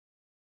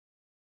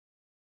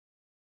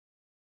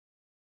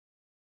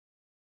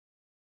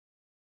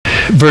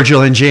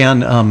Virgil and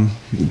Jan,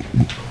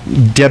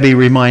 Debbie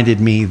reminded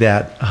me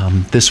that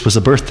this was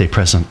a birthday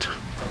present.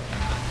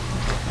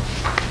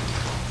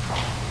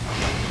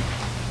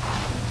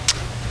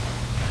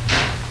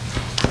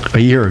 A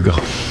year ago.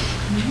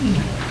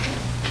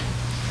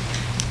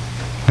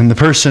 And the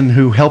person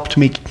who helped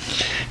me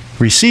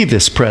receive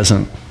this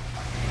present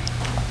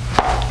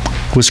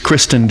was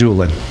Kristen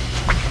Doolin.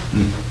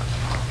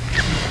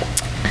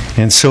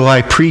 And so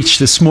I preach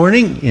this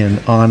morning in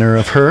honor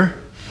of her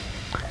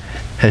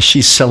as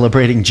she's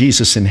celebrating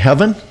Jesus in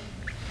heaven.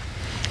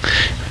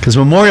 Because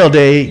Memorial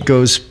Day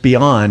goes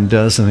beyond,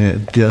 doesn't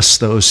it, just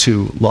those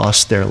who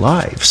lost their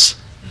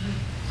lives.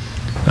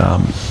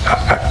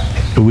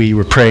 We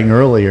were praying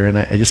earlier, and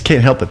I just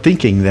can't help but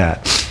thinking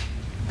that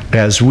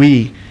as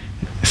we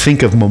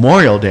think of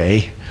Memorial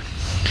Day,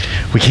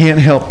 we can't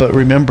help but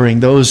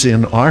remembering those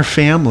in our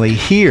family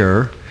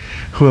here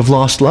who have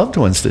lost loved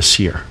ones this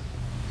year.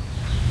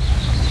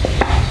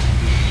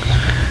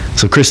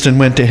 So Kristen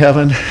went to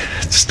heaven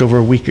just over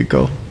a week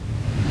ago.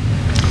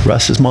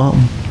 Russ's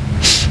mom.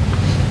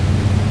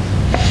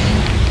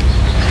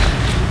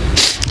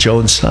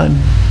 Joan's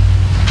son.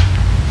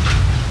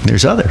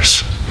 There's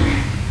others.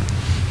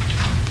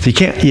 You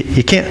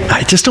can't,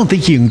 I just don't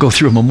think you can go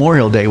through a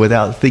Memorial Day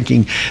without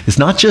thinking it's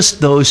not just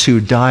those who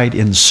died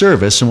in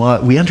service, and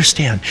while we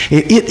understand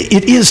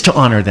it is to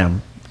honor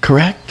them,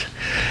 correct?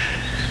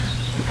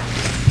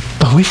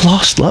 But we've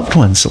lost loved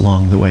ones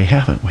along the way,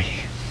 haven't we?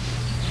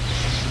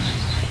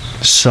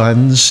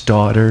 Sons,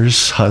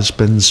 daughters,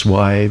 husbands,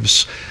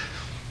 wives,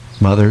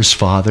 mothers,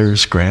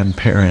 fathers,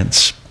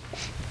 grandparents,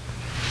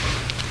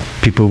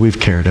 people we've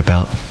cared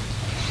about.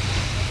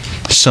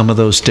 Some of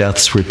those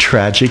deaths were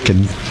tragic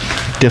and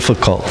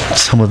difficult.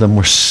 Some of them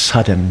were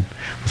sudden,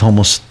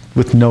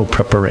 with no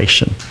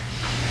preparation.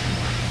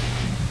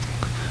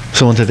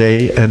 So on a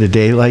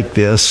day like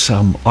this,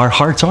 our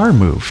hearts are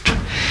moved.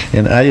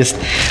 And I just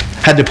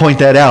had to point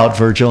that out,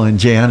 Virgil and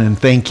Jan, and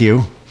thank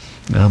you.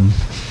 And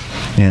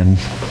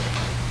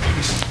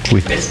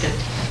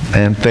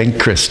thank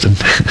Kristen.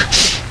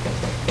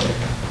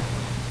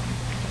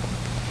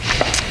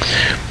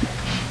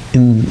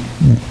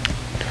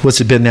 What's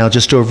it been now?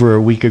 Just over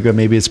a week ago,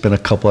 maybe it's been a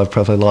couple. I've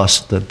probably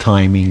lost the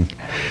timing.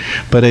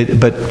 But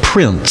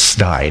Prince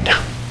died.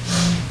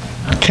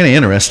 Kind of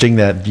interesting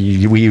that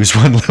we use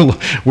one little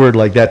word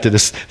like that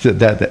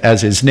that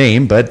as his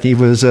name, but he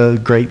was a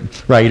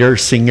great writer,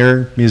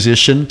 singer,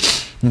 musician.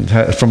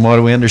 From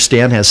what we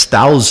understand, has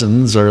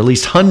thousands or at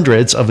least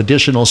hundreds of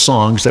additional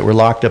songs that were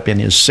locked up in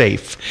his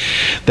safe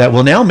that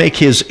will now make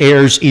his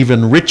heirs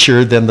even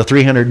richer than the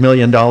 $300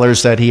 million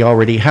that he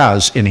already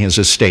has in his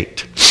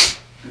estate.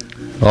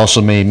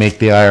 Also may make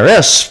the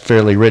IRS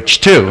fairly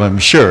rich too, I'm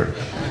sure.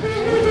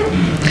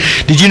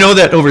 Did you know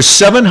that over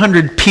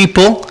 700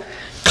 people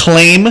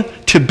claim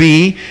to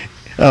be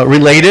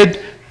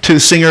related to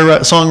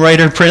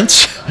singer-songwriter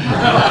Prince?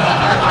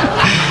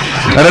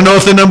 I don't know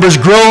if the number's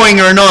growing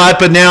or not,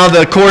 but now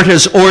the court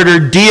has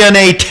ordered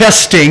DNA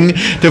testing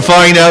to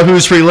find out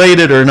who's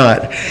related or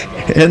not.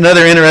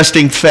 Another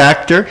interesting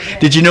factor,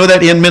 did you know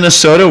that in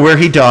Minnesota, where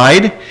he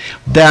died,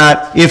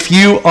 that if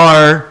you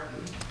are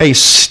a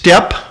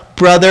step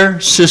brother,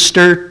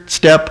 sister,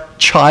 step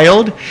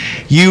child,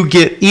 you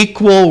get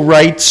equal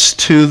rights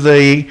to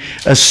the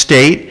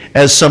estate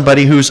as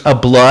somebody who's a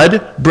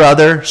blood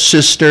brother,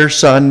 sister,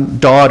 son,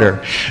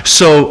 daughter.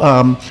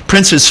 So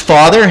Prince's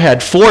father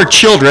had 4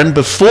 children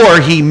before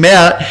he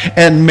met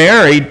and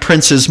married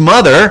Prince's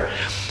mother.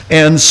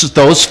 And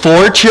those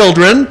 4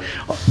 children,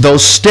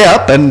 those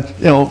step, and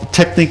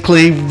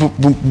technically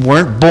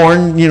weren't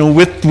born,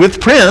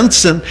 with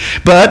Prince,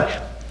 but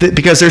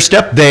because they're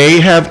step, they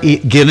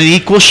get an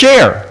equal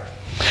share.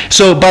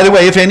 So, by the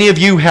way, if any of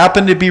you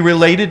happen to be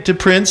related to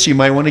Prince, you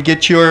might want to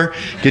get your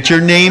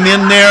name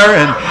in there,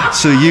 and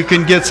so you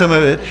can get some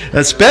of it.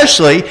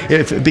 Especially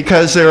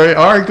because there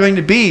are going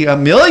to be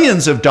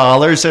millions of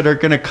dollars that are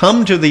going to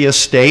come to the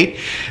estate.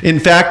 In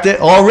fact,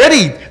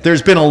 already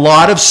there's been a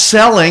lot of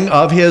selling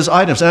of his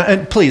items.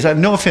 And please,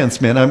 no offense,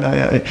 man.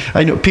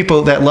 I know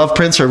people that love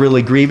Prince are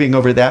really grieving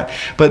over that.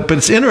 But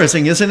it's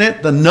interesting, isn't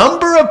it? The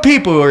number of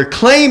people who are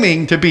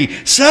claiming to be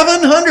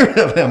 700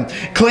 of them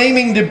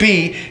claiming to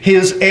be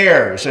his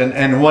heirs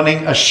and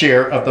wanting a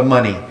share of the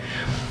money.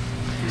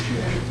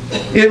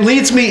 It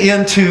leads me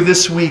into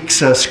this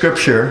week's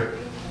scripture,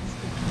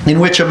 in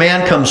which a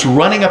man comes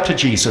running up to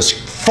Jesus,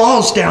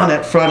 falls down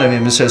in front of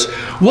him and says,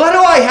 "What do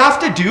I have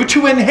to do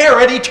to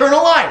inherit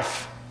eternal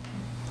life?"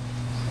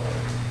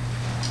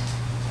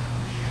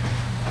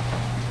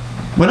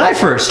 When I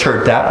first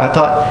heard that, I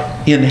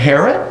thought,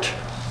 inherit?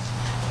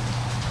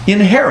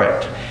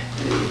 Inherit.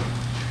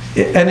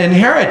 An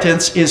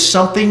inheritance is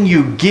something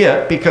you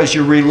get because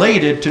you're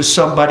related to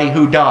somebody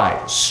who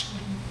dies.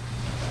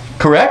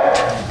 Correct?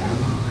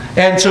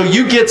 And so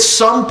you get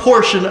some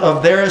portion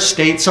of their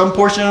estate, some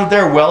portion of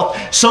their wealth,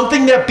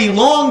 something that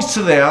belongs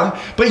to them,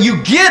 but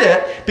you get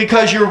it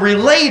because you're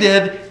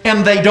related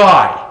and they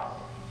die.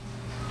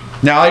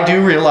 Now, I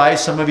do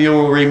realize some of you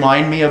will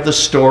remind me of the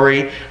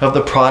story of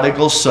the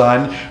prodigal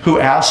son who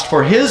asked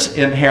for his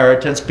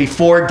inheritance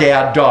before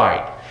dad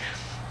died.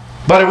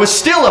 But it was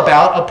still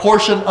about a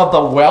portion of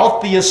the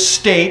wealth, the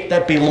estate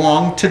that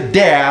belonged to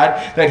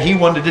dad that he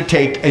wanted to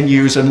take and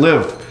use and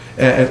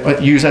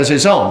use as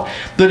his own.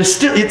 But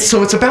so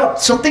it's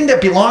about something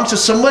that belongs to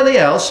somebody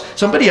else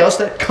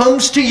that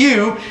comes to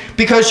you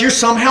because you're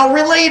somehow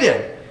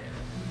related.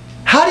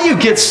 How do you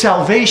get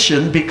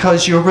salvation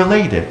because you're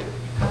related?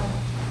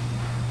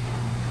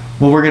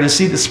 Well, we're going to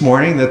see this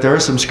morning that there are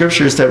some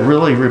scriptures that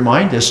really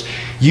remind us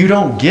you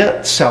don't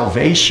get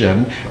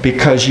salvation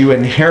because you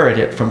inherit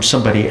it from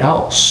somebody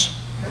else.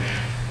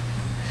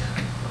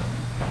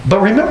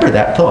 But remember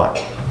that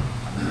thought.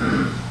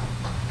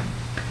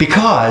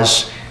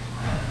 Because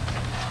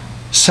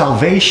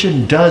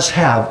salvation does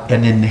have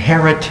an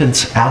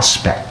inheritance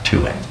aspect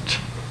to it.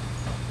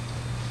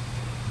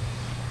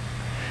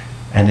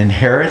 An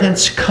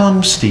inheritance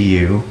comes to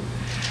you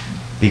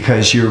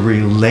because you're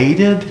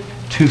related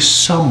to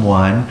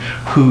someone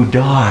who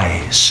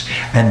dies,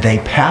 and they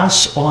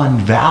pass on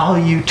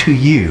value to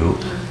you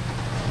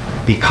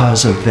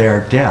because of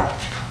their death.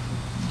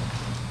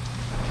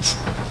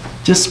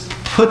 Just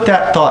put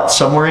that thought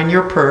somewhere in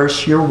your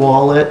purse, your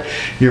wallet,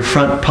 your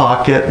front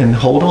pocket, and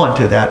hold on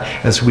to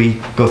that as we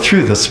go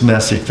through this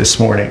message this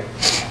morning.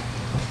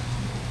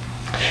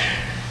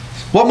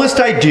 What must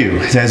I do?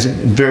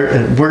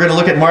 We're going to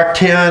look at Mark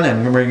 10,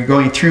 and we're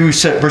going through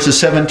verses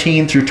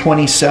 17 through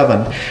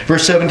 27.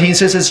 Verse 17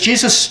 says, as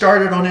Jesus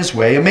started on his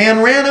way, a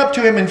man ran up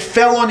to him and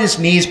fell on his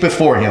knees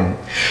before him.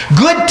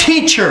 Good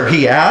teacher,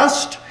 he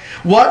asked,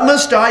 what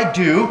must I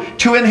do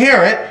to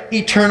inherit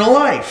eternal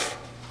life?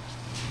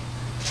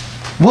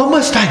 What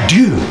must I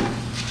do?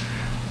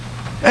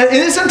 And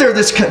isn't there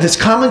this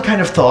common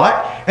kind of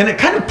thought? And it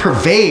kind of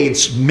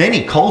pervades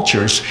many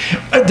cultures.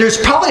 There's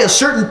probably a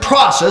certain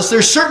process.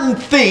 There's certain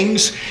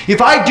things.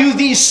 If I do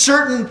these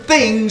certain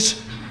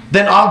things,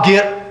 then I'll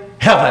get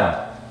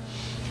heaven.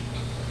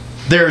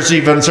 There's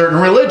even certain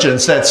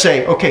religions that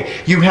say,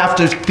 okay, you have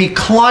to be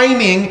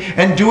climbing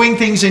and doing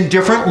things in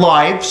different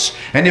lives.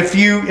 And if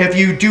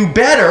you do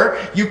better,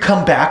 you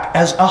come back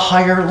as a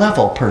higher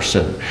level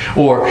person.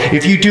 Or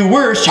if you do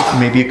worse,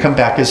 maybe you come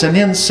back as an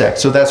insect.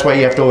 So that's why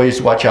you have to always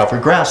watch out for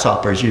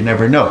grasshoppers. You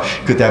never know.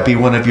 Could that be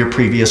one of your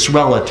previous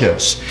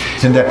relatives?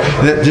 And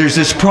that there's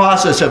this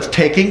process of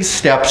taking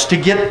steps to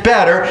get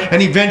better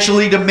and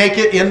eventually to make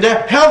it into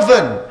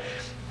heaven.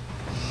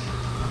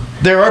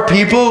 There are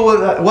people,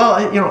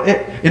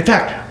 in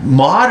fact,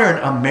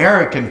 modern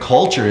American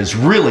culture is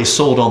really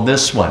sold on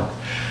this one.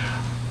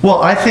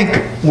 Well, I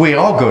think we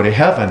all go to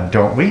heaven,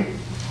 don't we?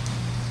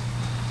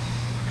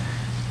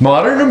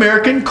 Modern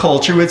American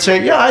culture would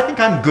say, yeah, I think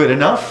I'm good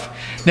enough.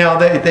 Now,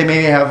 they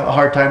may have a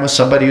hard time with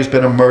somebody who's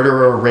been a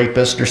murderer or a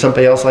rapist or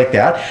somebody else like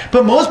that.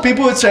 But most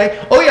people would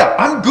say, oh yeah,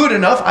 I'm good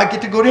enough. I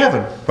get to go to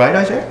heaven. Right,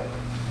 Isaiah?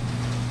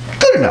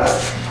 Good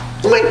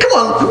enough. I mean, come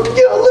on,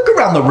 look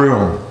around the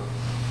room.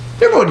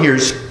 Everyone here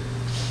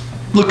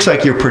looks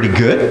like you're pretty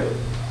good.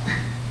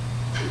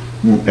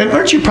 And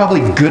aren't you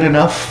probably good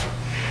enough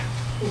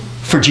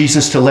for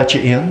Jesus to let you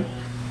in?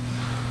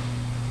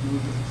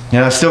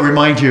 And I still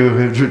remind you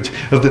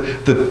of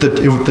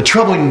the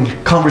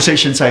troubling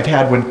conversations I've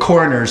had when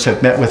coroners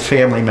have met with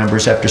family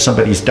members after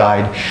somebody's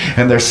died.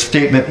 And their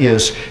statement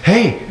is,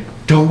 hey,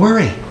 don't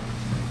worry.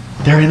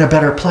 They're in a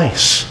better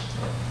place.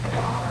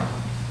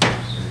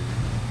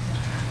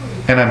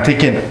 And I'm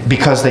thinking,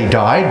 because they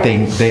died,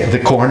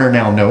 the coroner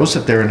now knows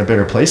that they're in a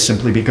better place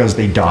simply because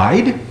they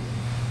died?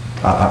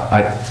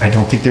 I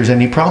don't think there's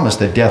any promise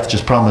that death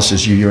just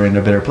promises you're in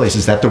a better place.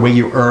 Is that the way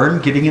you earn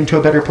getting into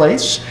a better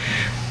place?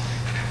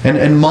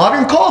 And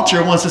modern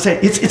culture wants to say,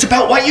 it's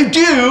about what you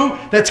do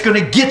that's going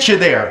to get you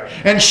there.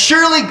 And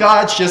surely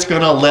God's just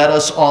going to let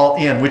us all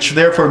in, which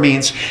therefore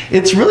means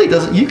it really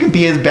doesn't, you can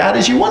be as bad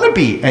as you want to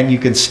be and you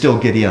can still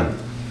get in.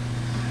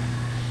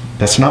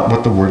 That's not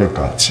what the Word of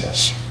God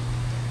says.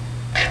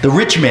 The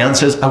rich man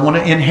says, I want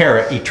to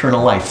inherit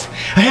eternal life.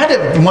 I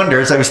had to wonder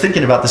as I was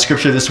thinking about the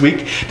scripture this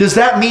week, does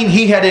that mean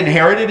he had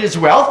inherited his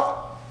wealth?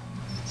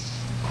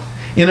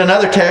 In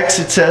another text,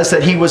 it says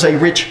that he was a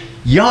rich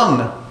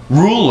young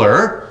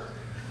ruler.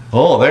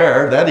 Oh,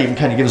 that even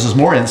kind of gives us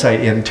more insight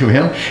into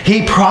him.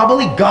 He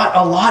probably got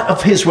a lot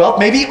of his wealth,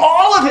 maybe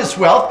all of his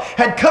wealth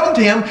had come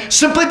to him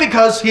simply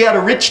because he had a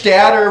rich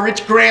dad or a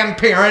rich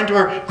grandparent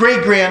or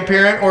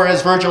great-grandparent, or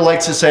as Virgil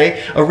likes to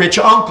say, a rich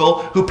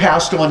uncle who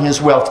passed on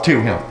his wealth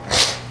to him.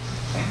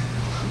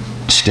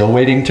 Still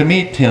waiting to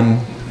meet him,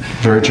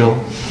 Virgil.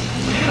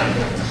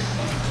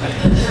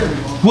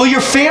 Will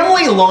your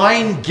family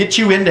line get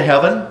you into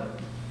heaven?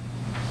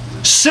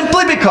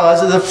 Simply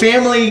because of the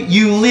family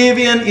you live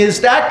in,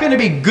 is that going to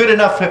be good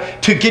enough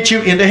to get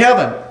you into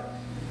heaven?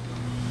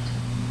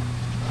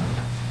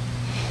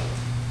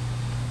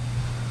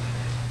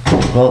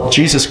 Well,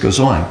 Jesus goes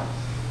on.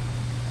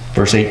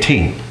 Verse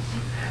 18.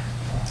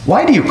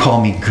 Why do you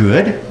call me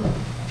good?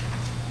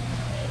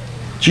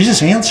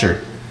 Jesus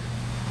answered,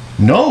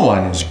 no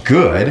one is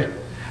good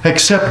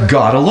except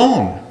God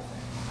alone.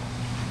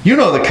 You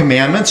know the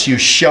commandments. You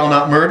shall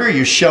not murder.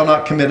 You shall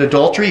not commit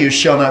adultery. You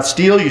shall not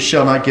steal. You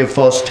shall not give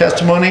false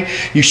testimony.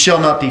 You shall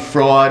not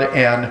defraud,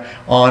 and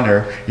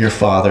honor your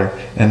father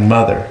and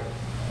mother.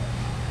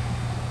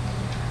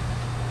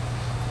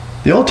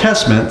 The Old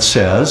Testament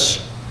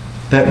says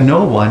that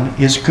no one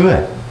is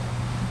good.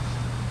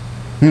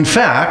 In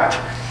fact,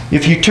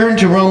 if you turn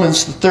to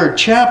Romans, the 3rd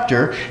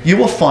chapter, you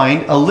will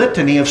find a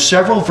litany of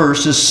several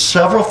verses,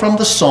 several from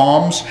the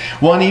Psalms,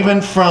 one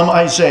even from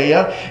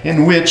Isaiah,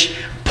 in which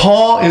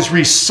Paul is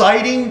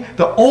reciting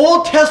the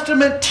Old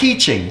Testament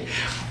teaching.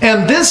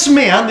 And this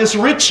man, this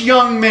rich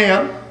young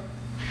man,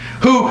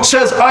 who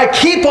says, I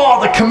keep all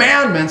the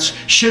commandments,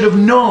 should have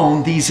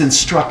known these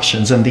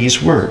instructions and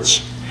these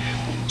words.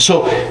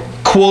 So,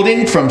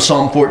 quoting from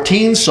Psalm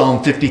 14,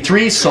 Psalm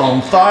 53,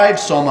 Psalm 5,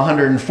 Psalm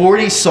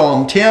 140,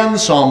 Psalm 10,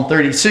 Psalm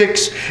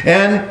 36,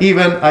 and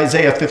even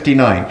Isaiah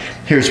 59.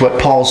 Here's what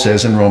Paul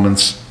says in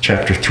Romans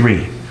chapter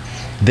 3.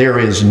 There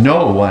is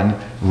no one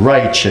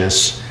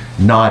righteous,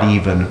 not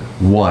even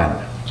one.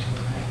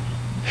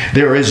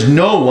 There is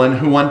no one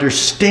who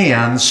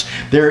understands.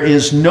 There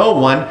is no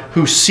one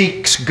who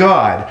seeks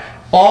God.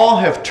 All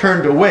have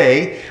turned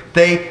away.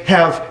 They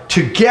have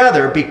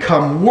together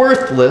become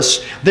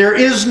worthless. There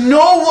is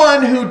no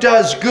one who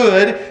does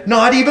good,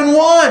 not even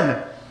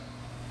one.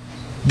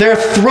 Their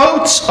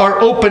throats are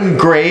open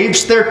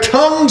graves. Their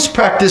tongues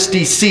practice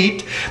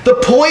deceit.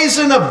 The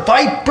poison of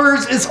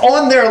vipers is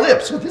on their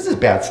lips. So this is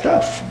bad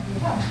stuff.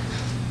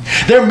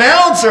 Their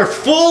mouths are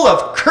full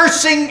of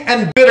cursing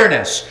and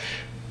bitterness.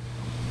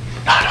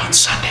 Not on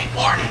Sunday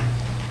morning.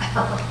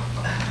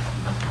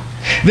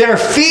 Their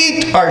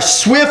feet are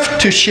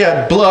swift to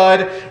shed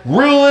blood.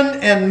 Ruin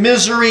and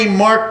misery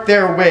mark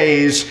their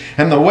ways,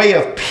 and the way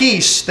of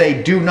peace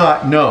they do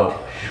not know.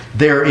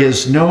 There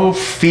is no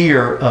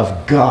fear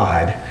of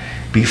God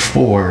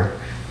before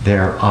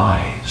their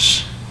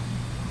eyes.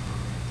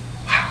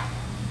 Wow.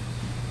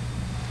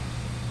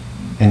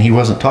 And he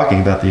wasn't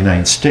talking about the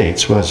United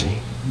States, was he?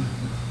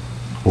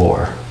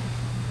 Or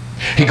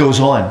he goes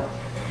on.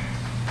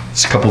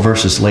 It's a couple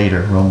verses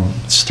later,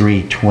 Romans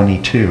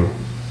 3:22.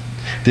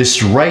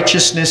 This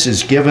righteousness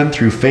is given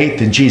through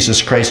faith in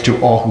Jesus Christ to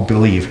all who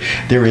believe.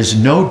 There is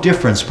no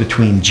difference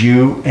between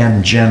Jew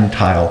and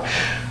Gentile,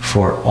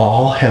 for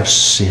all have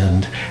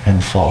sinned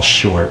and fall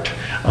short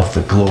of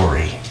the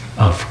glory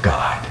of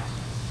God.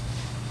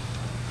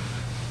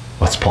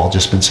 What's Paul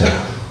just been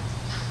saying?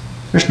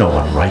 There's no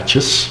one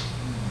righteous.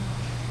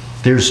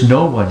 There's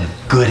no one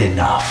good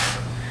enough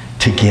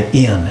to get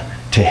in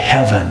to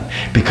heaven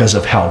because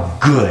of how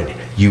good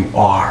you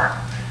are.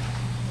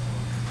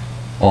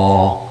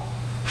 All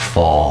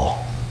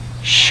fall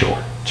short.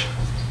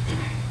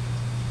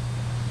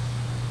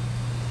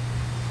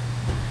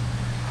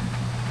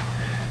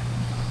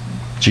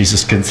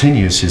 Jesus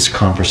continues his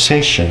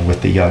conversation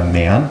with the young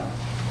man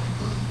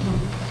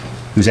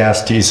who's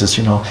asked Jesus,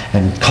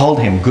 and called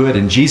him good.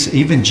 And Jesus,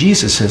 even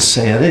Jesus has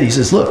said it. He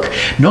says, look,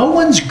 no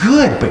one's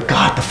good but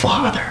God the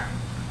Father.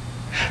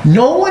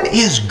 No one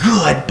is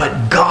good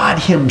but God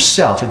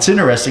himself. It's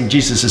interesting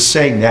Jesus is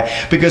saying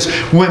that because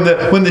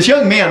when this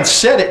young man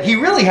said it, he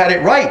really had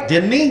it right,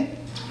 didn't he?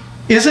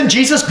 Isn't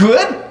Jesus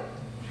good?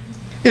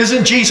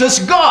 Isn't Jesus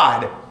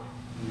God?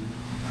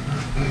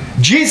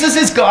 Jesus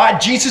is God,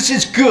 Jesus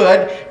is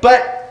good,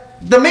 but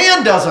the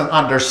man doesn't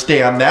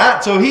understand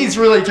that. So he's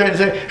really trying to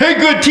say, hey,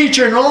 good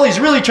teacher, and all he's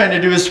really trying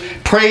to do is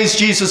praise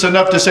Jesus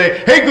enough to say,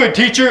 hey, good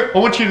teacher, I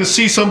want you to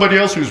see somebody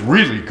else who's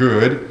really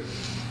good.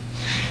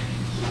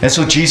 And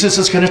so Jesus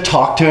is going to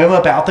talk to him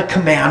about the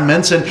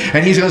commandments, and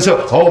he's going to say,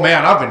 oh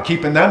man, I've been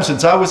keeping them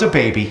since I was a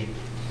baby.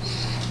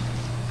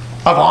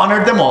 I've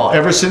honored them all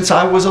ever since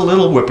I was a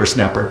little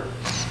whippersnapper.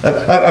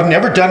 I've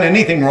never done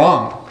anything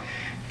wrong.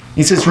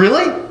 He says,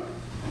 really?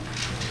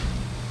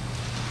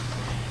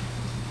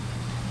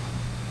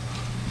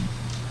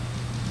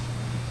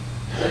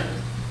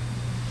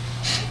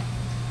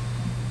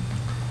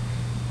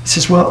 He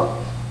says,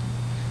 well,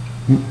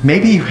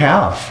 maybe you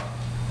have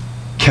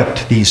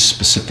kept these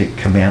specific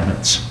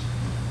commandments.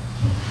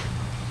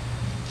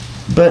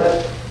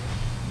 But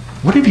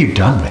what have you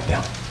done with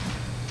them?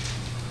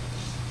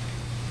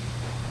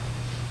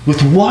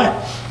 With what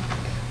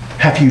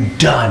have you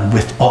done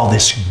with all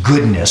this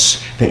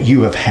goodness that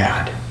you have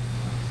had?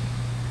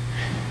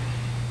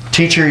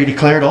 Teacher, he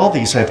declared, all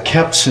these I've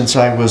kept since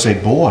I was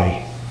a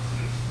boy.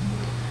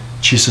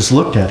 Jesus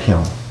looked at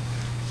him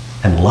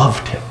and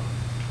loved him.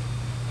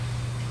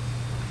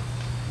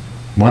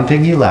 One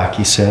thing you lack,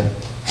 he said,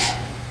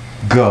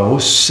 go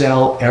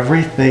sell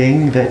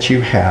everything that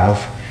you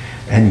have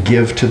and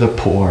give to the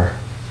poor,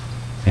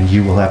 and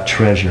you will have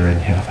treasure in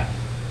heaven.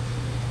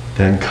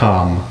 Then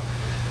come,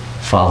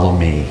 follow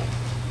me.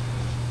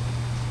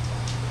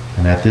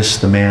 And at this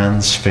the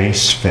man's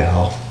face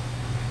fell.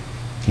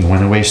 He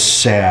went away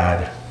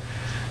sad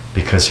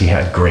because he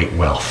had great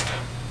wealth.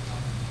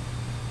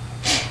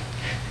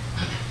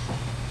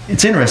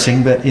 It's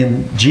interesting that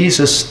in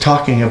Jesus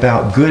talking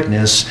about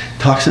goodness,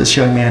 talks to this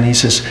young man, he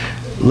says,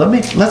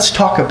 let's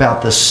talk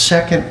about the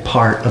second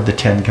part of the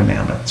 10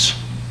 Commandments.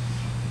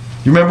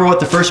 You remember what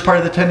the first part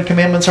of the Ten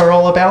Commandments are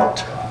all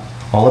about?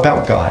 All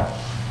about God.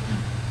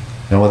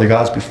 No other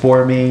gods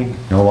before me,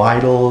 no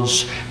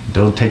idols,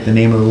 don't take the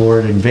name of the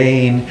Lord in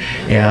vain,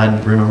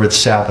 and remember the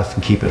Sabbath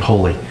and keep it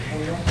holy.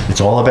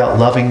 It's all about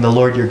loving the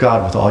Lord your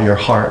God with all your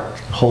heart,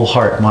 whole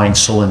heart, mind,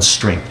 soul, and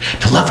strength.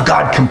 To love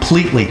God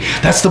completely.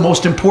 That's the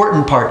most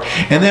important part.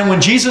 And then when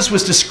Jesus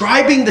was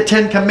describing the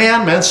Ten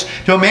Commandments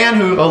to a man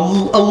who,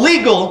 a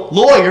legal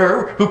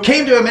lawyer who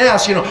came to him and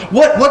asked,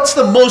 what's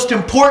the most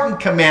important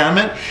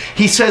commandment?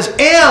 He says,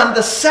 and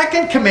the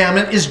second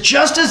commandment is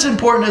just as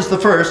important as the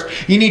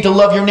first. You need to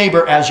love your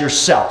neighbor as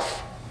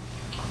yourself.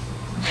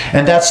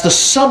 And that's the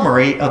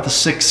summary of the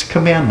 6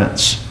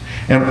 commandments.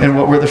 And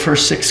what were the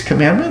first 6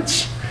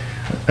 commandments?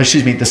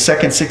 Excuse me, the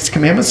second 6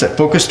 commandments that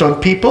focused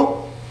on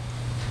people.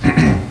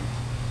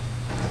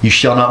 You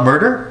shall not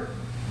murder.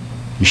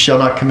 You shall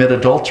not commit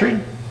adultery.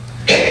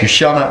 You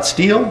shall not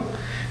steal.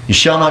 You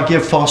shall not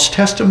give false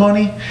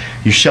testimony.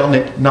 You shall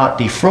not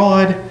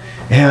defraud.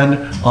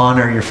 And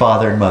honor your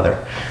father and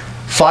mother.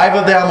 5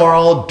 of them are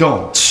all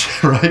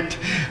don'ts, right?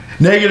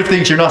 Negative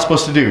things you're not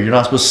supposed to do. You're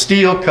not supposed to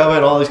steal,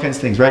 covet, all these kinds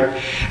of things, right?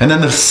 And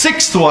then the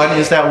 6th one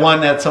is that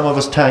one that some of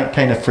us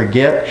kind of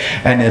forget,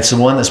 and it's the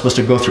one that's supposed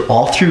to go through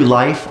all through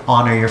life.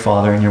 Honor your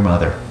father and your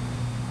mother.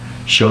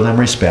 Show them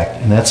respect,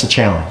 and that's a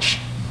challenge.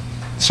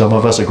 Some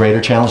of us a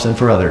greater challenge than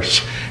for others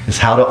is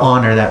how to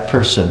honor that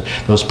person,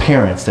 those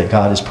parents that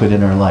God has put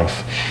in our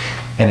life.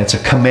 And it's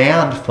a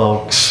command,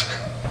 folks.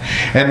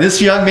 And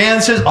this young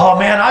man says, oh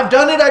man, I've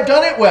done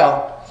it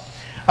well.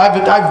 I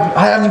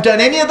haven't done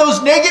any of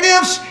those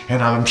negatives,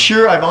 and I'm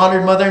sure I've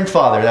honored mother and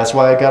father. That's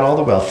why I got all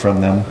the wealth from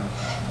them.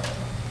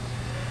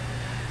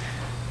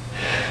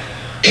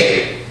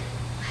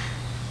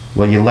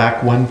 Well, you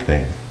lack one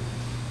thing.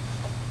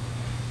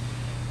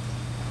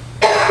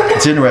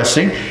 It's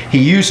interesting. He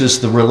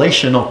uses the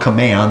relational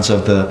commands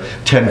of the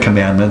 10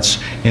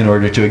 Commandments in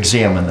order to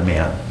examine the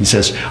man. He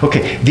says,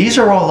 okay, these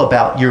are all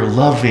about your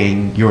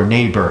loving your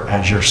neighbor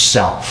as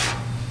yourself.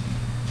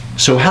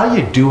 So how are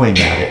you doing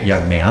at it,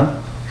 young man?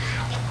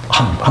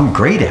 I'm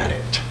great at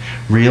it.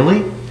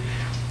 Really?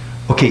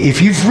 Okay,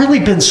 if you've really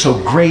been so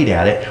great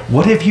at it,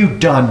 what have you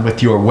done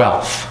with your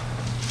wealth?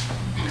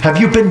 Have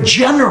you been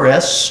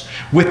generous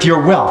with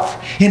your wealth?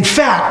 In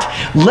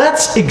fact,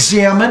 let's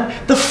examine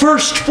the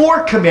first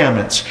 4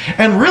 commandments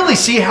and really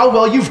see how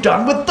well you've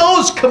done with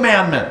those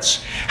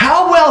commandments.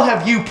 How well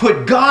have you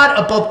put God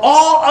above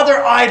all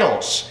other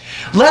idols?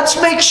 Let's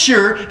make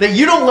sure that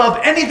you don't love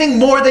anything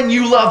more than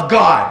you love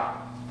God.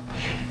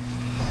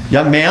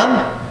 Young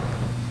man,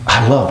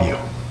 I love you.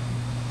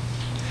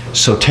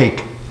 So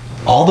take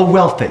all the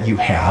wealth that you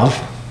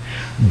have,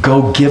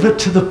 go give it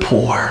to the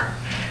poor.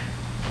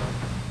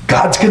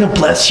 God's going to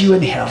bless you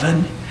in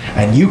heaven,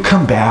 and you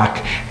come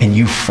back and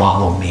you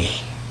follow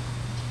me.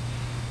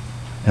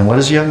 And what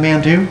does the young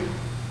man do?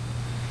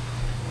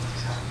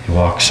 He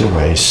walks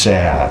away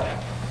sad.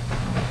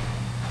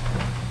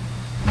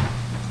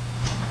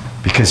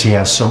 Because he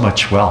has so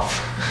much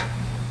wealth.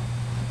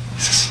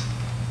 He says,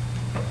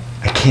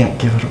 I can't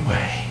give it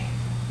away.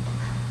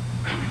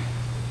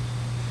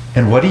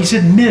 And what he's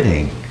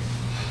admitting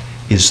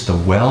is the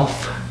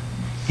wealth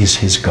is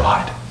his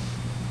God.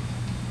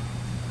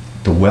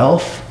 The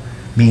wealth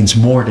means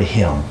more to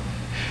him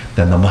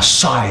than the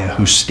Messiah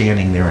who's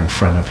standing there in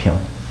front of him.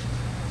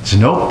 He says,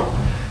 nope,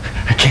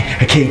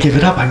 I can't give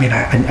it up. I mean,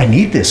 I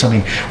need this. I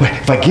mean,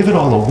 if I give it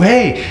all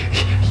away,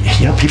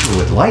 people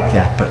would like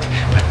that, but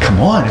come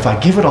on, if I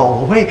give it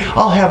all away,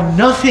 I'll have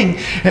nothing.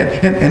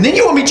 And then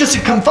you want me just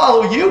to come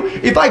follow you?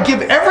 If I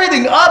give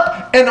everything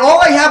up and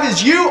all I have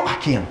is you, I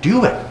can't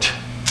do it.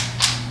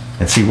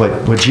 And see,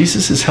 what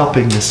Jesus is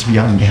helping this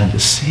young man to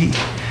see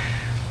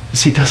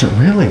is he doesn't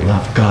really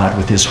love God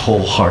with his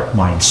whole heart,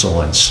 mind,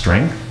 soul, and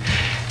strength.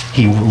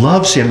 He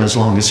loves him as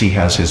long as he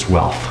has his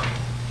wealth.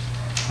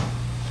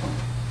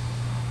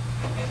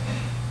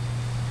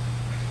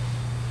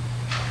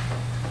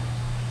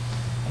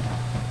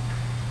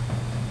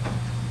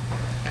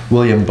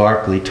 William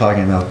Barclay,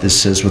 talking about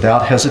this, says,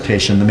 without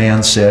hesitation, the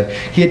man said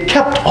he had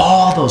kept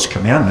all those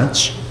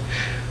commandments.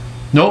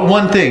 Note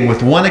one thing,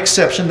 with one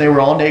exception, they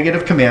were all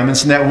negative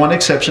commandments, and that one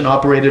exception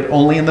operated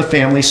only in the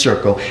family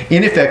circle.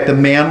 In effect, the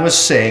man was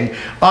saying,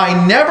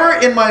 I never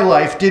in my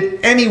life did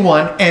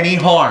anyone any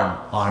harm.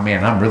 Oh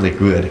man, I'm really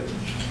good.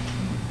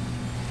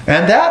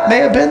 And that may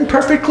have been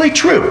perfectly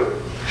true.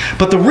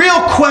 But the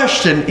real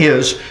question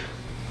is,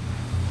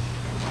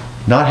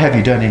 not have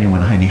you done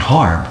anyone any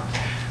harm?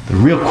 The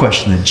real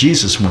question that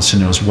Jesus wants to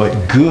know is, what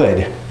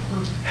good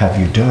have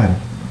you done?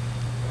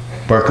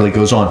 Barclay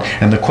goes on,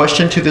 and the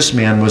question to this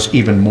man was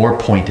even more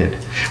pointed.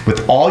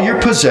 With all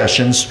your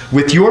possessions,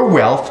 with your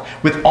wealth,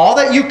 with all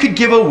that you could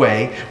give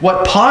away,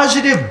 what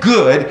positive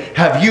good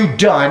have you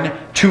done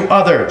to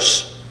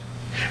others?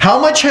 How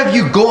much have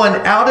you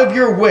gone out of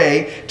your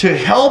way to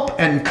help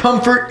and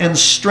comfort and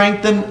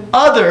strengthen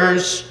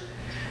others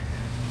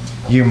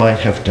you might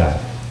have done,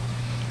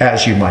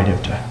 as you might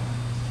have done?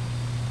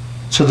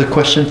 So the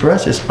question for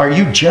us is, are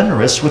you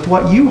generous with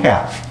what you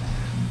have?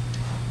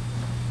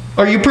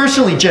 Are you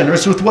personally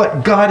generous with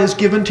what God has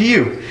given to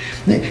you?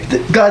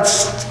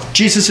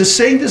 Jesus is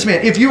saying to this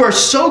man, if you are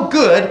so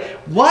good,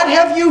 what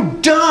have you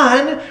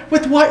done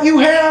with what you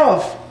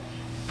have?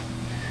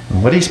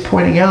 And what he's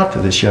pointing out to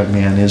this young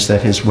man is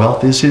that his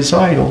wealth is his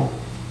idol.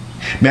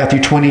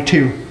 Matthew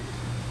 22.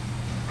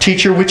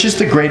 Teacher, which is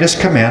the greatest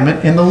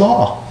commandment in the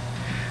law?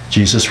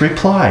 Jesus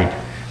replied,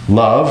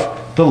 love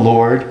the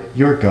Lord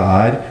your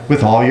God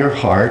with all your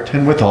heart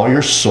and with all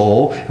your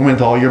soul and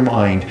with all your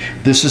mind.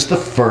 This is the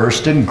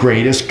first and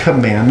greatest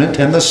commandment,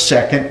 and the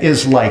second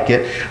is like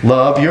it.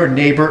 Love your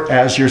neighbor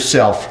as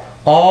yourself.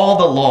 All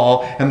the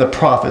law and the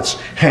prophets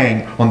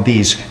hang on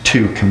these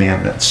two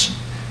commandments.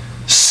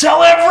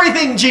 Sell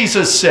everything,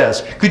 Jesus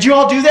says. Could you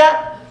all do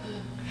that?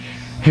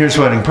 Here's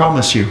what I can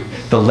promise you.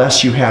 The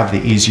less you have,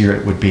 the easier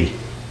it would be.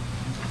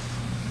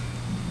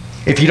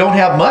 If you don't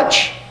have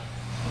much,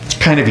 it's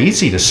kind of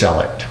easy to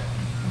sell it.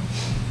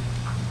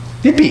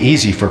 It'd be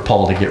easy for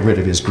Paul to get rid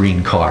of his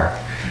green car.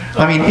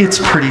 I mean, it's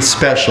pretty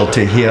special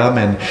to him,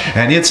 and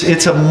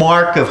it's a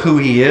mark of who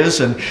he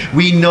is, and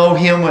we know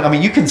him. I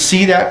mean, you can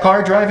see that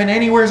car driving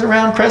anywhere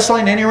around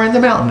Crestline, anywhere in the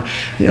mountain.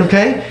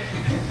 Okay?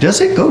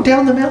 Does it go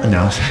down the mountain?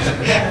 No.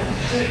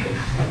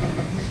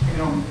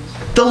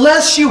 The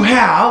less you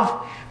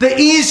have, the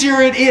easier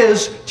it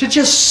is to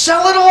just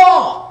sell it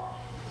all.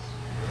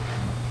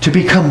 To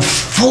become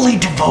fully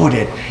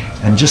devoted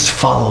and just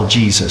follow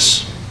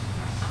Jesus.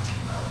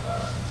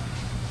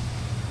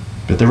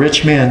 But the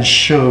rich man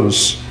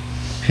shows,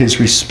 his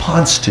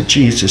response to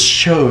Jesus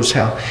shows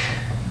how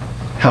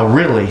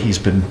really he's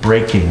been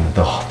breaking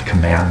the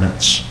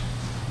commandments.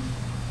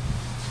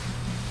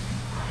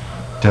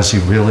 Does he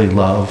really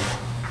love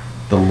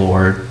the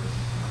Lord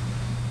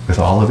with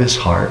all of his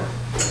heart,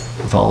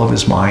 with all of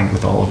his mind,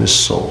 with all of his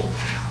soul,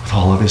 with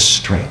all of his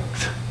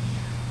strength?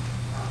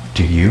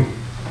 Do you?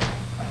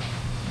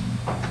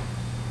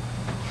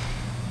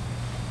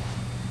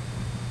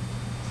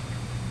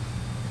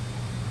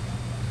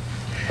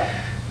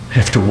 I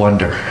have to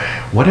wonder,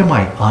 what am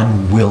I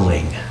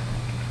unwilling?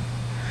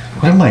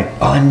 What am I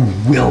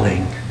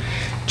unwilling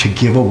to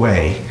give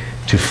away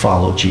to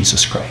follow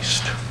Jesus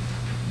Christ?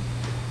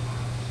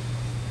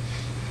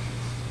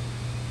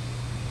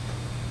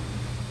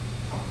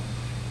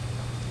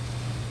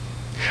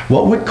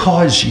 What would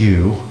cause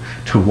you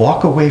to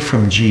walk away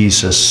from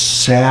Jesus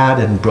sad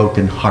and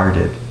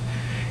brokenhearted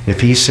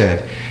if he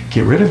said,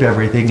 get rid of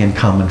everything and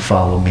come and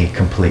follow me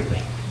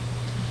completely?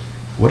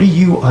 What are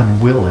you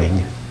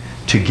unwilling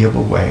to give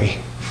away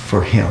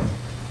for him?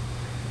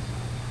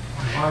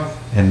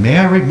 And may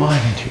I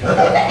remind you,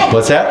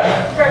 what's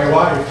that?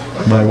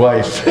 My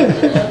wife.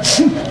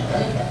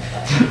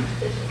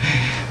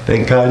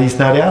 Thank God he's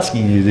not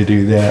asking you to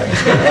do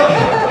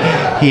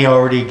that. He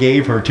already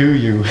gave her to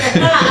you.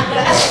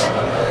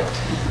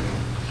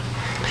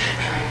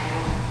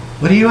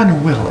 What are you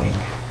unwilling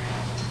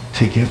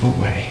to give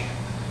away?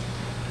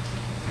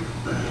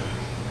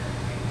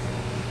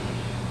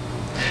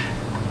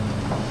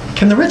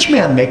 Can the rich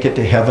man make it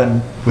to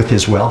heaven with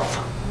his wealth?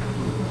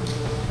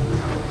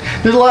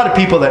 There's a lot of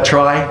people that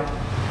try.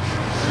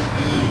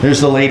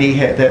 There's the lady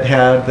that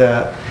had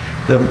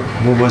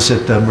what was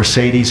it, the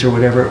Mercedes or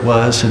whatever it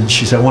was, and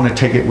she said, I want to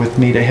take it with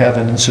me to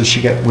heaven, and so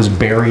she was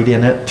buried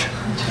in it.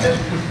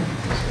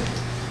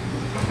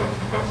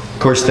 Of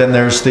course, then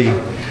there's the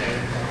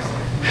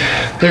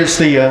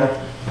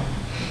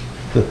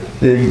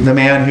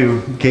man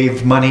who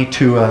gave money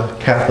to a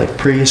Catholic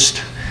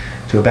priest,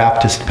 to a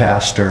Baptist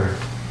pastor,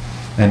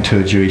 and to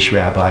a Jewish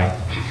rabbi.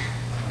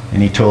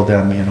 And he told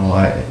them, you know,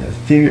 I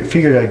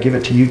figured I'd give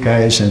it to you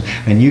guys,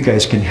 and you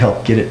guys can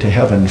help get it to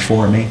heaven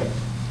for me.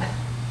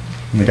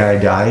 And the guy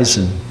dies,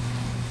 and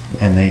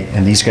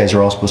these guys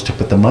are all supposed to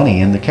put the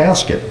money in the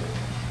casket.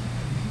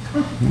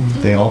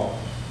 They all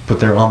put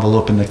their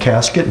envelope in the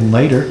casket, and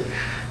later,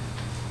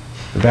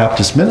 the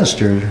Baptist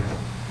minister,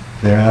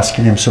 they're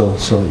asking him, so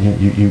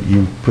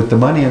you put the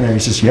money in there? He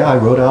says, yeah, I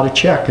wrote out a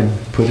check and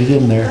put it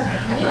in there.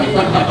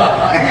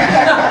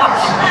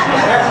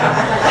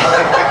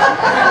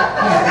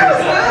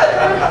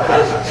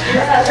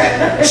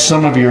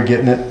 Some of you are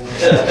getting it.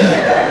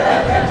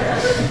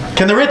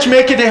 Can the rich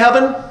make it to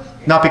heaven?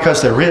 Not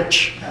because they're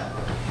rich.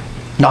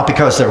 Not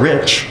because they're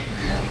rich.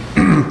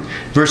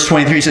 Verse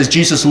 23 says,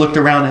 Jesus looked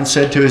around and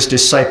said to his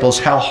disciples,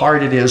 how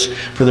hard it is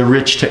for the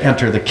rich to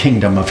enter the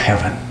kingdom of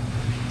heaven,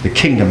 the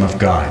kingdom of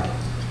God.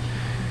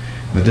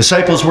 The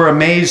disciples were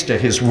amazed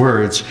at his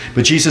words,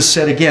 but Jesus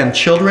said again,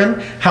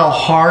 children, how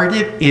hard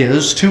it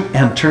is to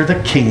enter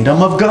the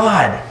kingdom of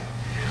God.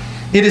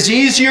 It is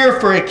easier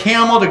for a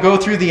camel to go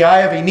through the eye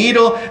of a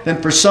needle than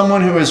for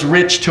someone who is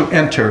rich to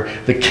enter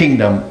the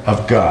kingdom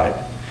of God.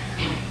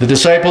 The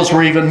disciples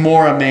were even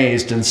more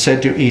amazed and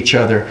said to each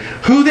other,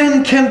 who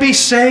then can be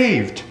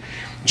saved?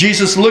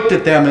 Jesus looked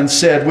at them and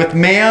said, with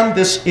man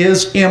this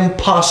is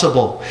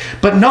impossible,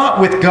 but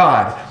not with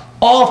God.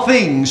 All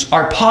things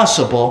are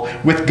possible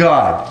with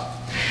God.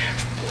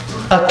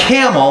 A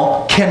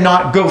camel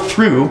cannot go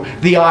through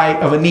the eye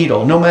of a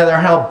needle, no matter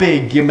how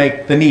big you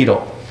make the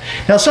needle.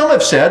 Now, some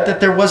have said that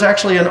there was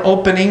actually an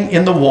opening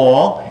in the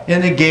wall,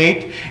 in the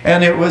gate,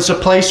 and it was a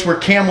place where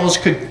camels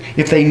could,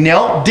 if they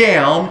knelt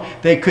down,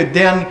 they could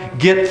then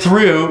get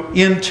through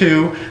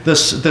into the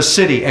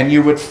city, and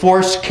you would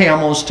force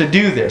camels to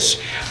do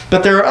this.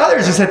 But there are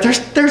others who said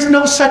there's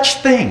no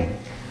such thing.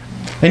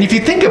 And if you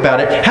think about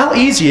it, how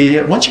easy is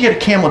it, once you get a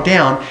camel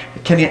down,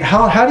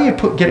 how do you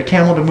get a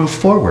camel to move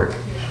forward?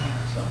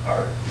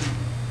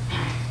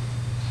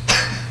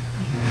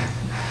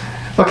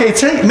 Okay,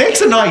 it makes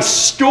a nice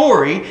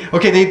story.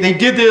 Okay, they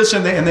did this,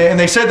 and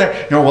they said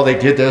that, well, they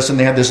did this, and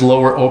they had this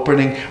lower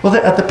opening. Well,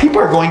 the people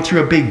are going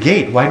through a big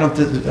gate. Why don't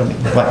they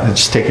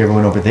just take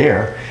everyone over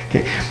there?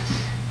 Okay.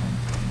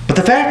 But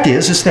the fact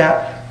is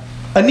that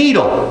a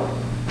needle.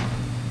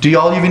 Do you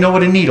all even know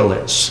what a needle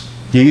is?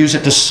 You use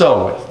it to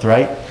sew with,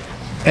 right?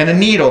 And a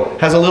needle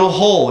has a little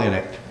hole in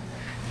it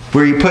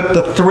where you put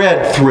the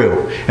thread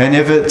through. And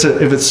if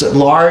it's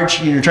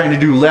large, you're trying to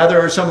do leather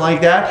or something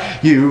like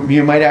that,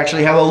 you might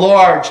actually have a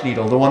large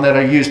needle. The one that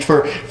I used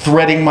for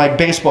threading my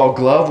baseball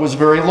glove was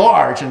very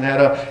large and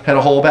had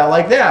a hole about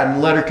like that,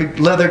 and leather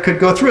could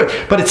go through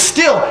it. But it's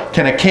still,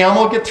 can a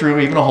camel get through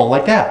even a hole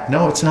like that?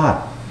 No, it's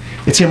not.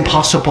 It's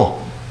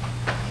impossible.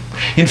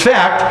 In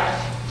fact,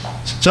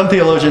 some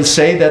theologians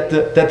say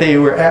that they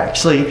were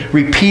actually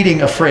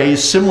repeating a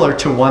phrase similar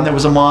to one that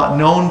was a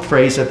known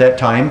phrase at that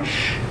time.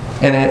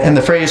 And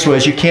the phrase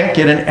was, you can't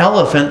get an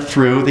elephant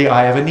through the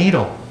eye of a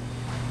needle.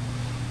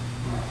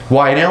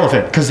 Why an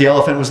elephant? Because the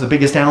elephant was the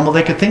biggest animal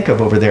they could think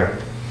of over there.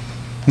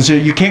 And so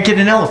you can't get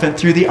an elephant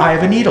through the eye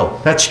of a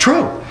needle. That's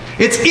true.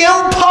 It's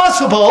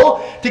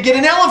impossible to get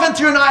an elephant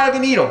through an eye of a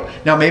needle.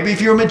 Now, maybe if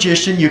you're a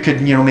magician, you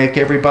could, make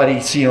everybody,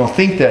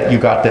 think that you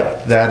got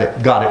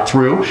it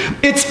through.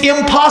 It's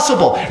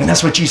impossible. And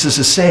that's what Jesus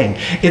is saying.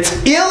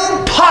 It's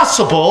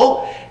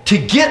impossible to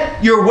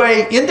get your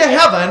way into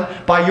heaven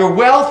by your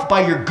wealth,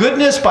 by your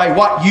goodness, by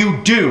what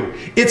you do.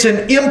 It's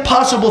an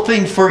impossible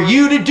thing for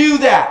you to do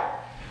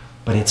that.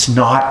 But it's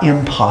not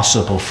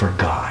impossible for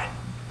God.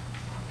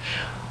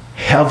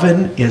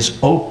 Heaven is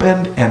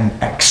opened and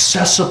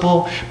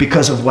accessible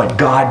because of what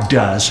God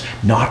does,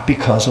 not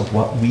because of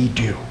what we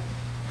do.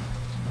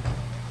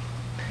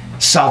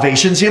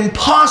 Salvation's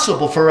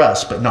impossible for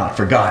us, but not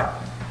for God.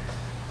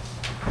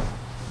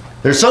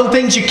 There's some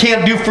things you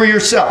can't do for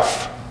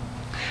yourself.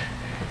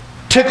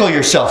 Tickle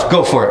yourself.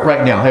 Go for it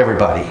right now,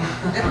 everybody.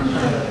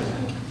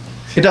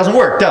 It doesn't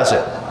work, does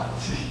it?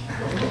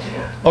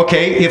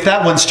 Okay, if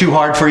that one's too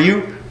hard for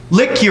you,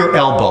 lick your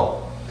elbow.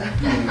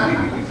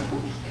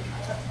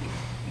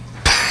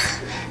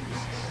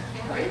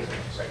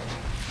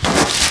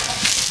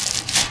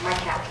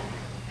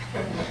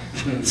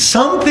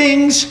 Some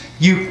things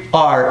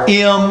are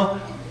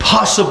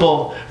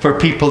impossible for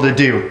people to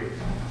do.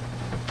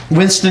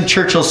 Winston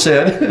Churchill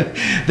said,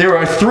 there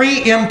are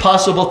 3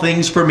 impossible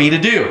things for me to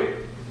do.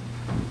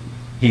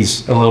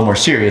 He's a little more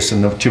serious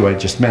than the 2 I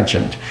just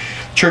mentioned.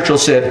 Churchill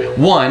said,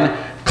 1,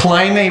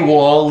 climb a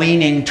wall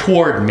leaning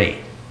toward me.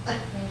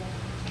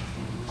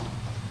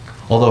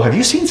 Although, have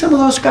you seen some of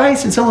those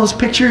guys in some of those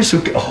pictures?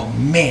 Oh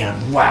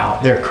man, wow,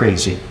 they're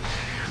crazy.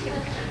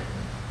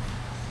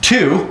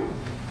 2,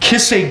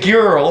 kiss a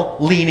girl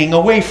leaning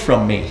away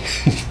from me.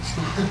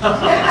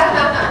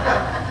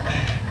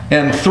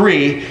 And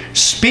 3,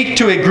 speak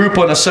to a group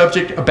on a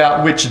subject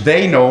about which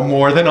they know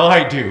more than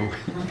I do.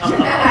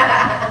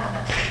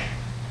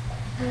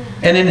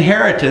 An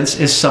inheritance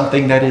is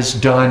something that is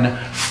done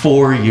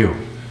for you.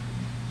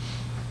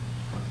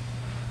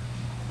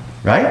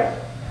 Right?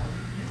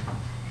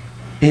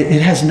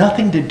 It has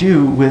nothing to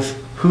do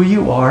with who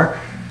you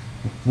are,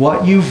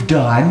 what you've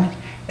done.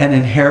 An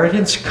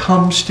inheritance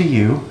comes to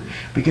you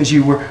because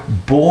you were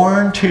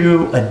born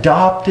to,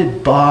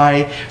 adopted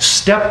by,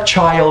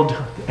 stepchild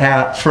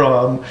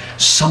from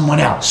someone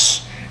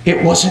else.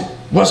 It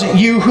wasn't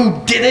you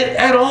who did it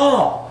at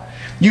all.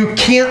 You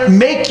can't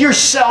make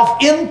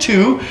yourself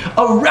into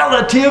a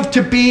relative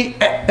to be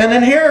an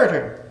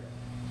inheritor.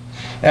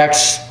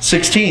 Acts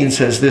 16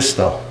 says this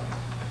though.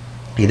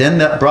 He then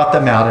brought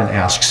them out and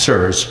asked,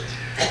 sirs,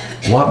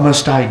 what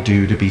must I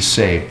do to be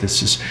saved?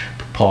 This is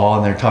Paul,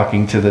 and they're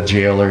talking to the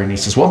jailer, and he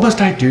says, what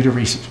must I do to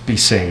be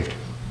saved?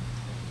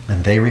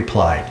 And they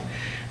replied,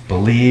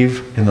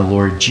 believe in the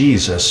Lord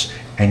Jesus,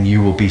 and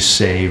you will be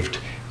saved,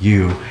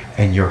 you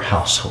and your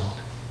household.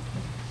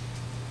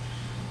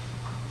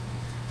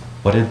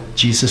 What did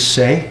Jesus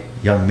say?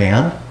 Young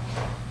man,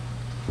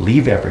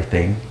 leave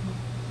everything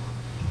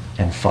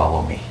and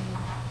follow me.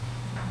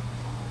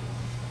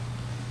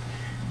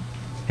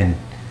 And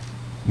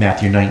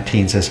Matthew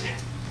 19 says,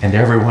 and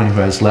everyone who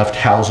has left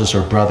houses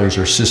or brothers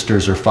or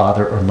sisters or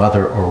father or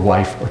mother or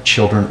wife or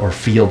children or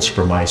fields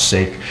for my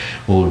sake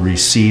will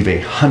receive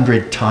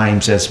 100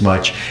 times as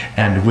much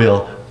and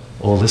will,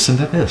 oh, listen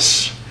to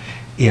this,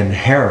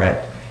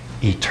 inherit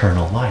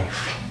eternal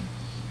life.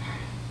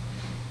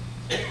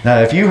 Now,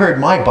 if you heard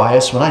my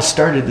bias when I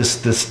started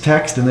this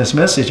text and this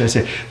message, I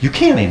said, you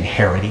can't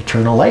inherit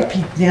eternal life.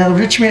 The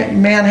rich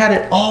man had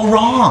it all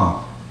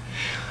wrong.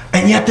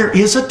 And yet there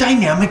is a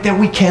dynamic that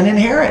we can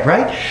inherit,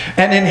 right?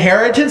 An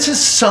inheritance is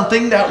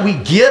something that we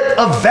get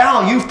of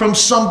value from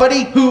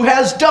somebody who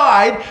has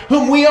died,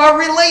 whom we are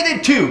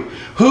related to.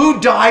 Who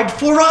died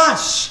for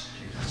us?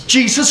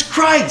 Jesus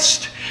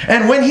Christ.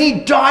 And when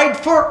He died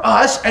for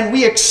us and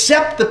we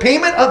accept the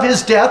payment of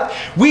His death,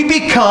 we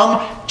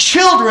become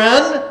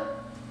children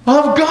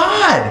of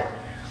God.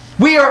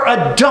 We are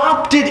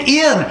adopted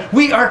in.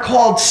 We are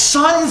called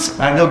sons.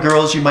 I know,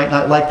 girls, you might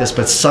not like this,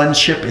 but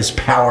sonship is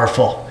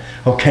powerful.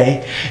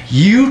 Okay?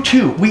 You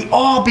too. We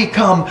all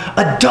become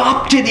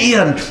adopted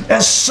in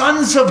as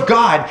sons of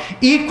God.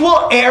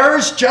 Equal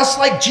heirs just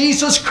like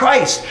Jesus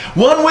Christ.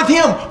 One with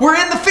Him. We're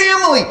in the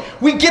family.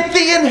 We get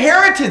the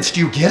inheritance. Do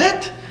you get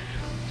it?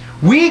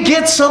 We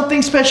get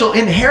something special,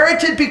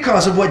 inherited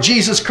because of what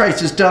Jesus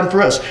Christ has done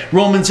for us.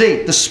 Romans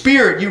 8, the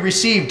Spirit you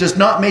received does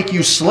not make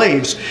you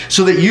slaves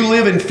so that you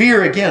live in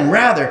fear again.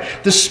 Rather,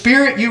 the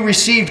Spirit you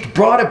received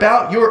brought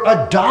about your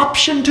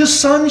adoption to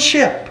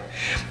sonship.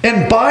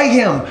 And by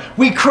Him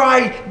we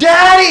cry,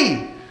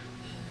 Daddy!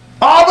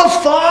 Abba,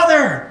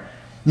 Father!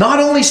 Not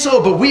only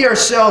so, but we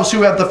ourselves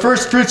who have the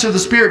first fruits of the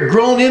Spirit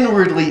groan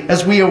inwardly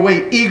as we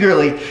await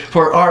eagerly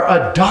for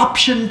our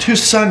adoption to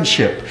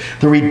sonship,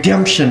 the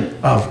redemption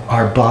of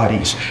our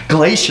bodies.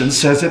 Galatians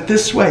says it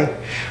this way.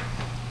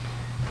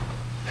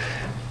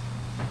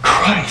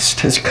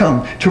 Christ has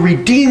come to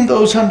redeem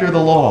those under the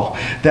law,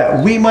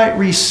 that we might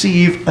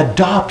receive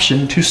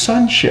adoption to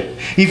sonship.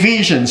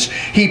 Ephesians,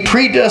 He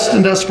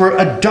predestined us for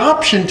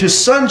adoption to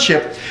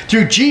sonship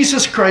through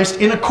Jesus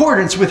Christ in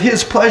accordance with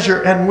His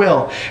pleasure and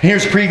will. And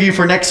here's a preview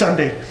for next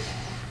Sunday.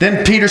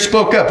 Then Peter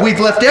spoke up. We've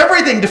left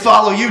everything to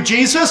follow you,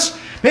 Jesus.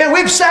 Man,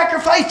 we've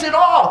sacrificed it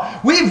all.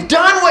 We've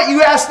done what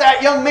you asked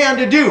that young man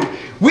to do.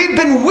 We've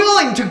been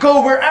willing to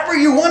go wherever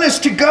you want us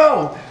to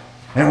go.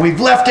 And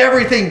we've left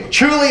everything.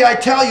 Truly I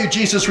tell you,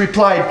 Jesus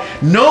replied,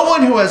 no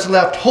one who has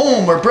left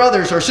home or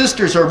brothers or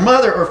sisters or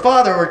mother or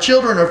father or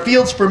children or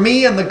fields for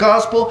me and the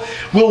gospel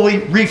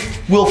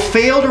will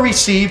fail to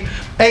receive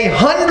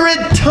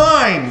 100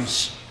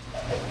 times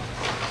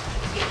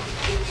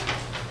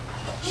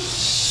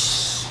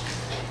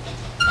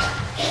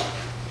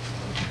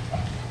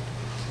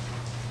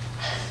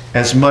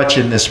as much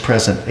in this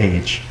present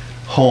age.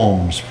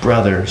 Homes,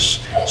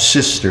 brothers,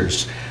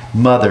 sisters,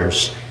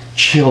 mothers,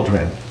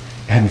 children,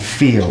 and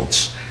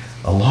fields,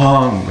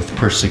 along with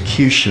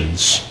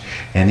persecutions,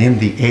 and in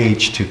the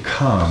age to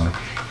come,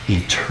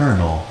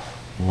 eternal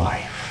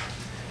life.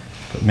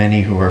 But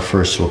many who are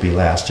first will be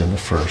last, and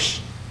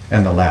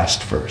the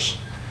last first.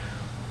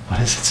 What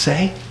does it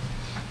say?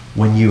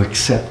 When you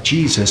accept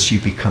Jesus, you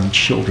become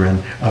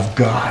children of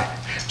God.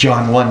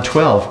 John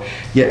 1:12,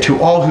 yet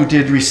to all who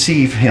did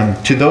receive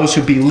Him, to those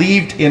who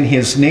believed in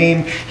His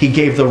name, He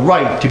gave the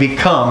right to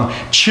become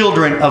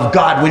children of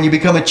God. When you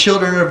become a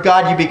children of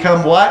God, you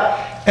become what?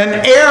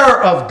 An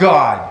heir of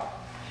God.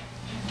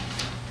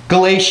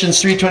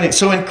 Galatians 3:20,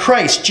 so in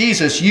Christ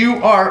Jesus,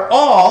 you are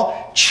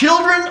all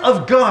children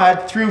of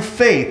God through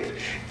faith.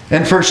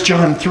 And 1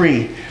 John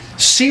 3,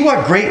 see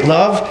what great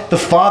love the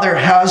Father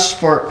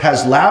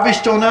has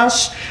lavished on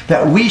us,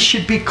 that we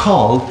should be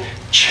called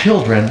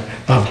children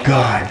of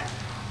God.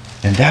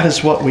 And that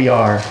is what we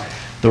are.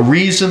 The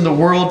reason the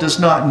world does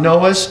not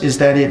know us is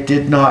that it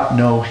did not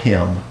know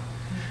Him.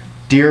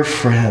 Dear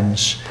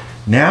friends,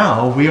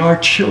 now we are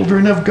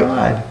children of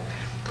God.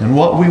 And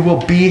what we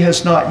will be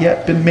has not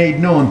yet been made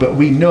known, but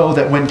we know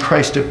that when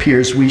Christ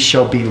appears, we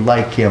shall be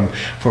like Him,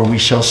 for we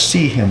shall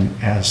see Him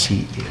as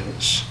He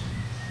is.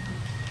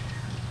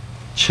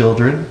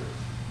 Children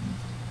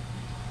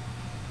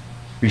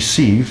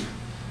receive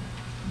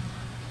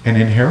an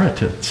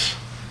inheritance.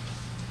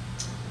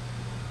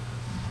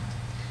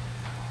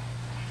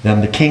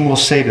 Then the King will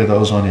say to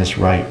those on His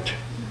right,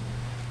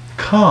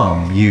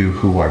 come, you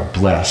who are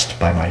blessed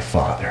by my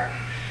Father.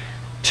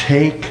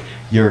 Take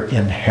your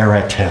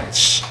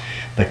inheritance,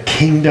 the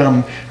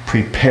kingdom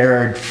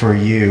prepared for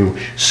you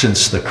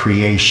since the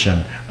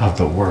creation of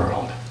the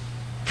world.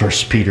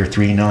 1 Peter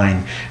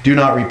 3:9, do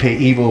not repay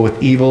evil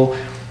with evil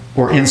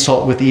or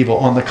insult with evil.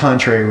 On the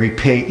contrary,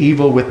 repay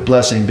evil with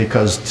blessing,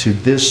 because to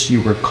this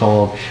you were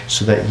called,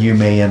 so that you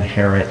may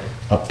inherit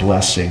a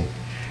blessing.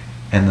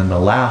 And in the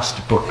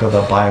last book of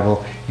the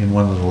Bible, in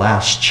one of the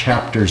last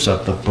chapters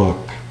of the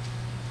book,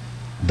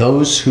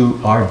 those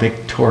who are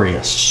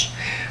victorious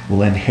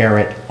will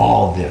inherit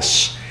all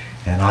this.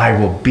 And I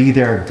will be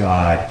their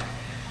God,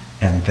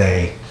 and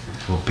they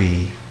will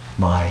be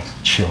my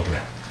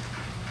children.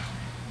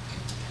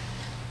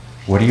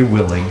 What are you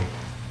willing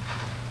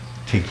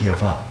to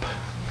give up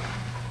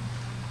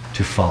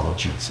to follow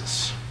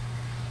Jesus?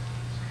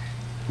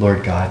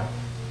 Lord God,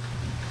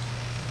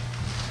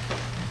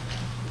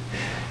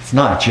 it's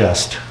not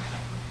just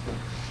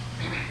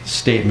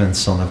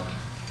statements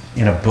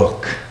in a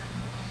book.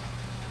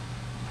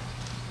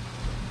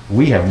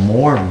 We have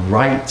more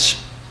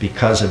rights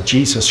because of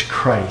Jesus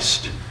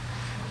Christ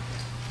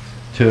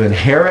to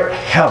inherit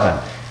heaven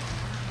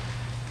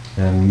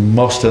than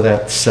most of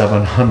that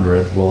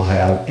 700 will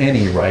have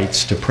any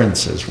rights to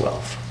prince's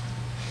wealth.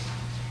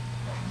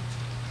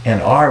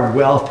 And our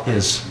wealth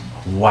is,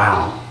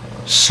 wow,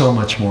 so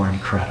much more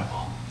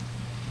incredible.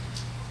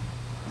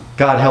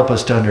 God, help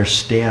us to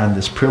understand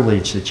this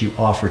privilege that you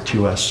offer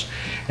to us.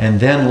 And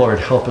then, Lord,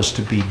 help us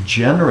to be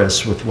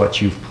generous with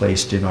what you've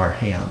placed in our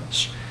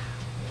hands.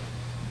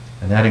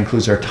 And that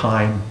includes our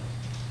time,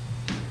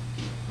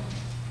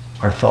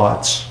 our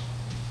thoughts,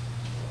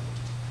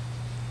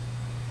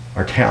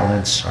 our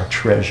talents, our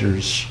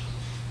treasures,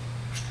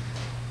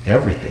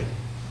 everything.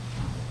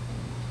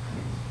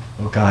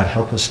 Oh God,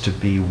 help us to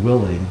be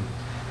willing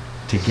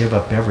to give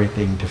up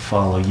everything to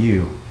follow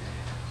you.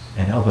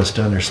 And help us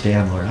to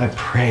understand, Lord. I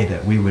pray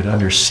that we would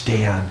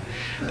understand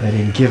that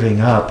in giving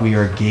up, we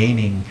are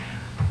gaining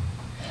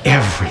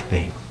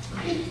everything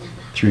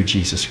through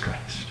Jesus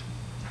Christ.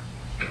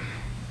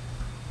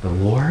 The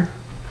Lord,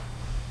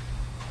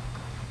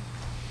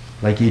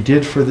 like you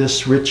did for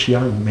this rich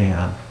young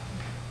man,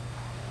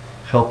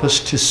 help us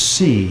to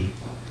see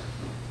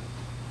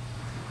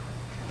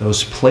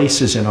those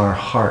places in our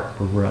heart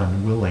where we're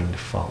unwilling to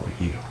follow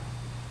you.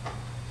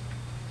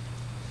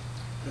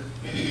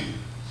 In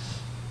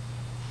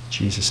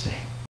Jesus'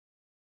 name.